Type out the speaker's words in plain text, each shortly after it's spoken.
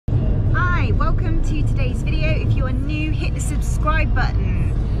to today's video. If you are new, hit the subscribe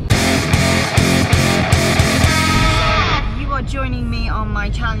button. So you are joining me on my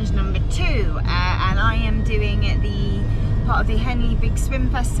challenge number 2, and I am doing the part of the Henley Big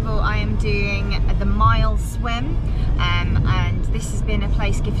Swim Festival. I am doing the Mile Swim, and this has been a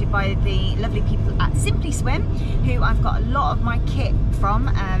place gifted by the lovely people at Simply Swim, who I've got a lot of my kit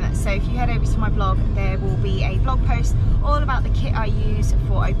from. So if you head over to my blog, there will be a blog post all about the kit I use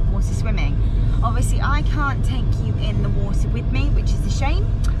for open water swimming. Obviously I can't take you in the water with me, which is a shame.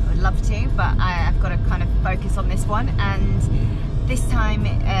 I would love to, but I've got to kind of focus on this one, and this time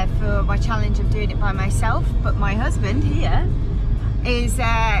for my challenge I'm doing it by myself, but my husband here is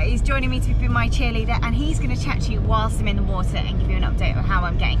joining me to be my cheerleader, and he's going to chat to you whilst I'm in the water and give you an update on how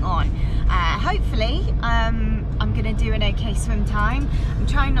I'm getting on. Hopefully I'm going to do an okay swim time. I'm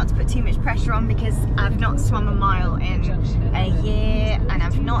trying not to put too much pressure on because I've not swum a mile in a year, and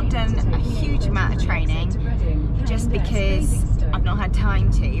I've not done a huge amount of training just because I've not had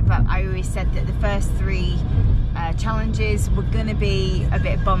time to. But I always said that the first 3 challenges were going to be a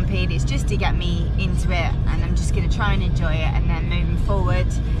bit bumpy. It's just to get me into it, and I'm just going to try and enjoy it, and then moving forward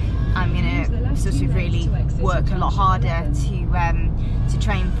I'm going to sort of really work a lot harder to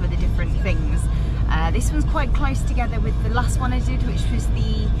train for the different things. This one's quite close together with the last one I did, which was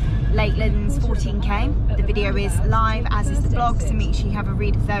the Lakelands 14k. The video is live, as is the blog, so make sure you have a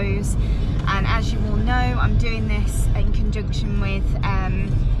read of those. And as you all know, I'm doing this in conjunction with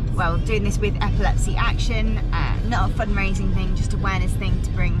doing this with Epilepsy Action, not a fundraising thing, just awareness thing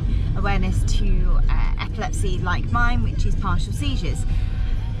to bring awareness to epilepsy like mine, which is partial seizures.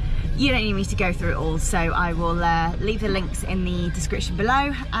 You don't need me to go through it all, so I will leave the links in the description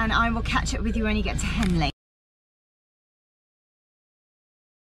below, and I will catch up with you when you get to Henley.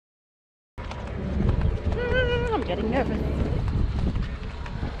 I'm getting nervous.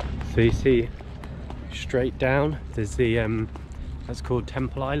 So you see straight down, there's the that's called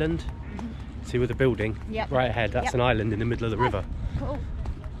Temple Island. See with the building? Yep. Right ahead, that's an island in the middle of the river. Cool.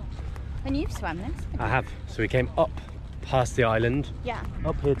 And you've swam this? I have. So we came up past the island,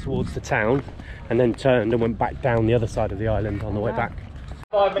 up here towards the town, and then turned and went back down the other side of the island on the way back.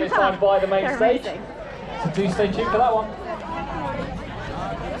 5 minutes time by the main stage. So do stay tuned for that one.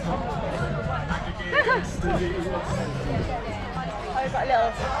 I've got a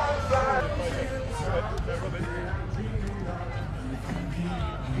little...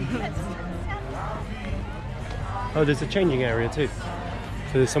 Oh, there's a changing area too.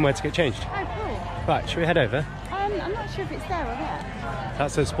 So there's somewhere to get changed. Oh, cool. Right, should we head over? I'm not sure if it's there or there.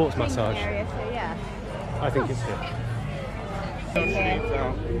 That's a sports massage. Area, so yeah. I think it's here.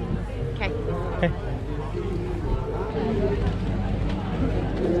 Okay. Okay.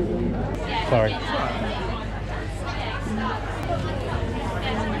 Sorry.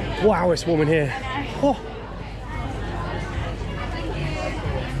 Wow, it's warm in here. Oh.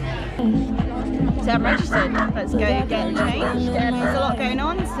 So I'm registered. Let's go get changed. There's a lot going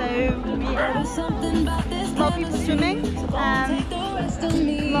on, so yeah. A lot of people swimming, lots of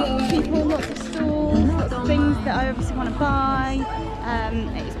people, lots of stalls, lots of things that I obviously want to buy.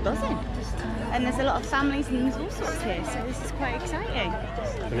 It's buzzing. And there's a lot of families and there's all sorts here, so this is quite exciting.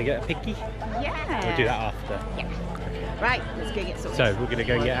 Gonna get a picky? Yeah. We'll do that after. Yeah. Right, let's go get sorted. So we're going to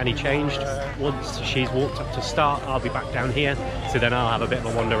go and get Annie changed. Once she's walked up to start, I'll be back down here. So then I'll have a bit of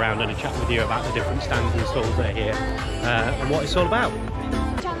a wander around and a chat with you about the different stands and stalls that are here and what it's all about.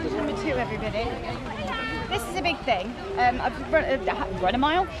 Challenge number 2, everybody. This is a big thing. I've run a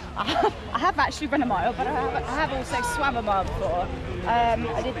mile. I have actually run a mile, but I have also swam a mile before.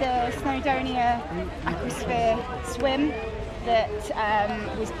 I did the Snowdonia Aquasphere swim that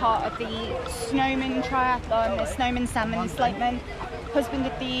was part of the Snowman triathlon, the Snowman, Salmon and Slateman. Husband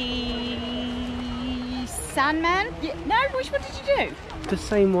did the Sandman. Yeah, no, which one did you do? The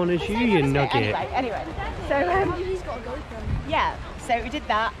same one as you, you nugget. Anyway. So he's got a GoPro. Yeah, so we did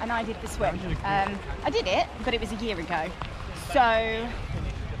that, and I did the swim. I did it, but it was a year ago. So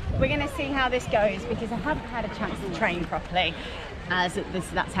we're going to see how this goes, because I haven't had a chance to train properly, as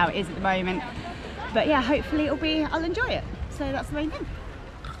that's how it is at the moment. But yeah, hopefully I'll enjoy it. So that's the main thing.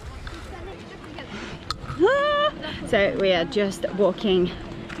 So we are just walking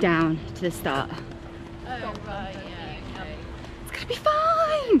down to the start. Oh, right, yeah. It's gonna be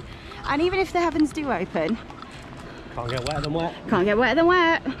fine. And even if the heavens do open, can't get wetter than wet. Can't get wetter than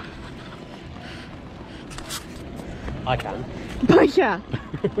wet. I can. But yeah.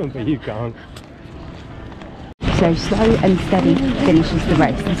 But you can't. So slow and steady finishes the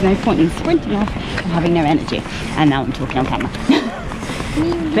race. There's no point in sprinting off and having no energy. And now I'm talking on camera.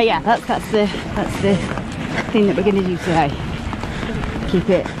 But yeah, that's the thing that we're going to do today. Keep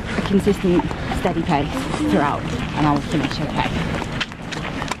it a consistent steady pace throughout and I'll finish okay.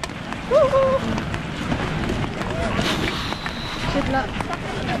 Good luck.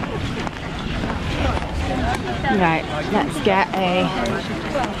 Right, let's get a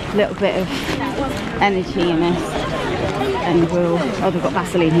little bit of energy in this and we'll... Oh, they've got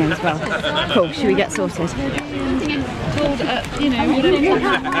Vaseline here as well. Cool, should we get sorted? Hold up, you know, whatever.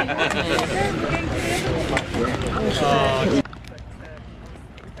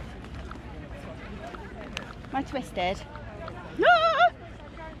 Am I twisted? No!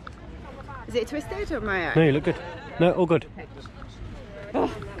 Is it twisted or am I out? No, you look good. No, all good. Oh.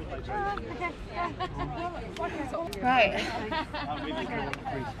 Right.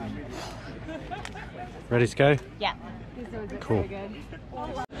 Ready to go? Yeah. Cool.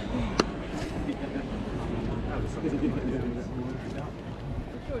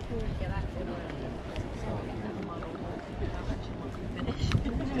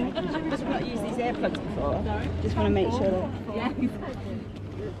 Just not used these earplugs before. Just want to make sure that...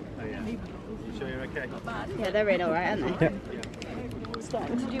 Sure you're okay? Yeah, they're in alright, aren't they? Yep.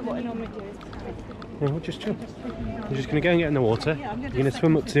 Starting to do what I normally do. Yeah, we'll just chill. You're just going to go and get in the water. You're going to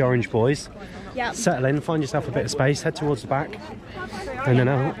swim up to the orange buoys. Yeah. Settle in, find yourself a bit of space, head towards the back. And then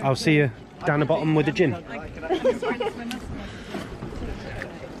I'll see you down the bottom with the gin.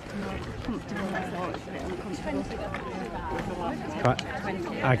 Right.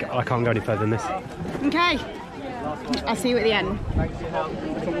 I can't go any further than this. Okay. I'll see you at the end.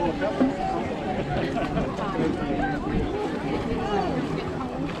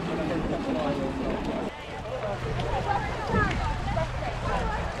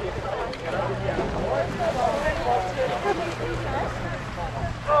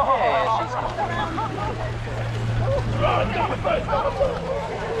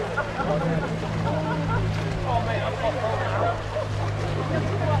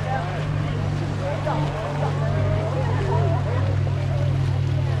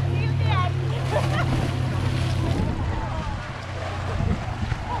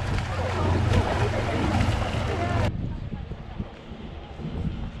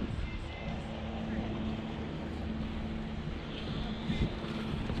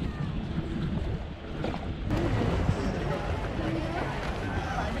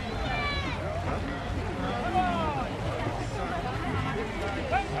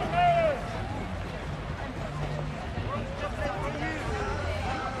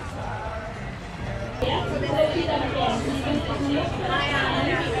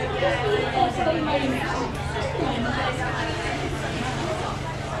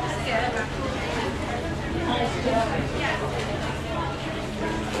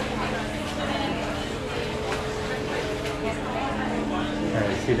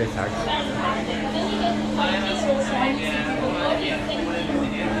 See the tags.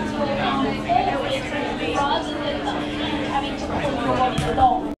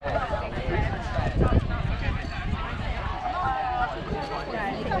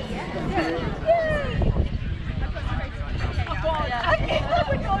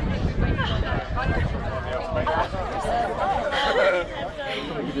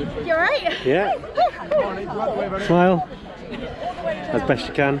 You alright? Yeah. Smile as best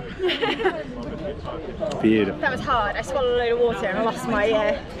you can. Beautiful. That was hard. I swallowed a load of water and I lost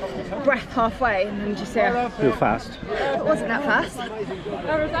my breath halfway and then just You're fast. It wasn't that fast.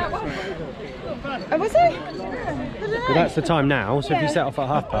 Oh, was it? Well, that's the time now, so if you set off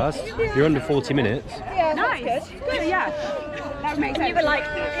at past, you're under 40 minutes. Yeah, nice. That's good. Yeah. That makes sense. You were like,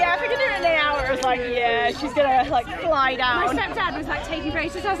 yeah, if we could do it in an hour, I was like, yeah, she's gonna like fly down. My stepdad was like taking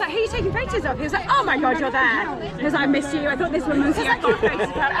photos. I was like, who are you taking photos of? He was like, oh my god, you're there. He was like, I missed you. I thought this woman was here. I took photos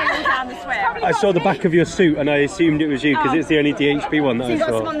of her all down the swim. I saw the back of your suit and I assumed it was you because it's the only DHB one that so I saw.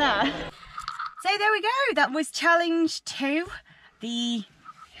 You got someone there. So there we go. That was challenge 2.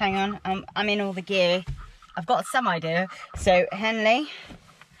 Hang on, I'm in all the gear. I've got some idea. So Henley,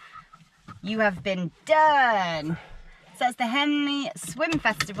 you have been done. So that's the Henley Swim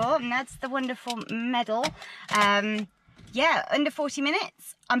Festival, and that's the wonderful medal. Yeah, under 40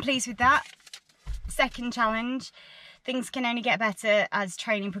 minutes. I'm pleased with that. Second challenge. Things can only get better as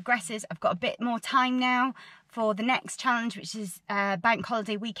training progresses. I've got a bit more time now for the next challenge, which is bank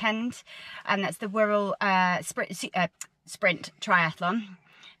holiday weekend, and that's the Wirral sprint triathlon.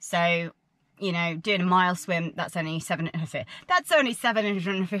 So, you know, doing a mile swim, that's only 750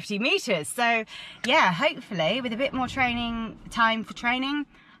 meters. So yeah, hopefully with a bit more time for training,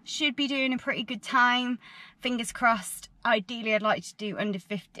 should be doing a pretty good time. Fingers crossed. Ideally, I'd like to do under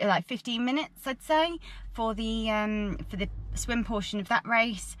 15 minutes, I'd say, for the swim portion of that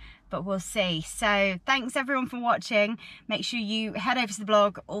race, but we'll see. So thanks everyone for watching. Make sure you head over to the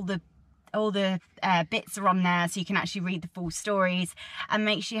blog. All the bits are on there, so you can actually read the full stories. And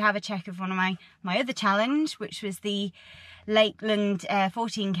make sure you have a check of one of my other challenge, which was the Lakeland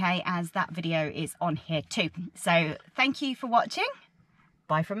 14k, as that video is on here too. So thank you for watching.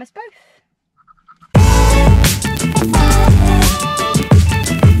 Bye from us both.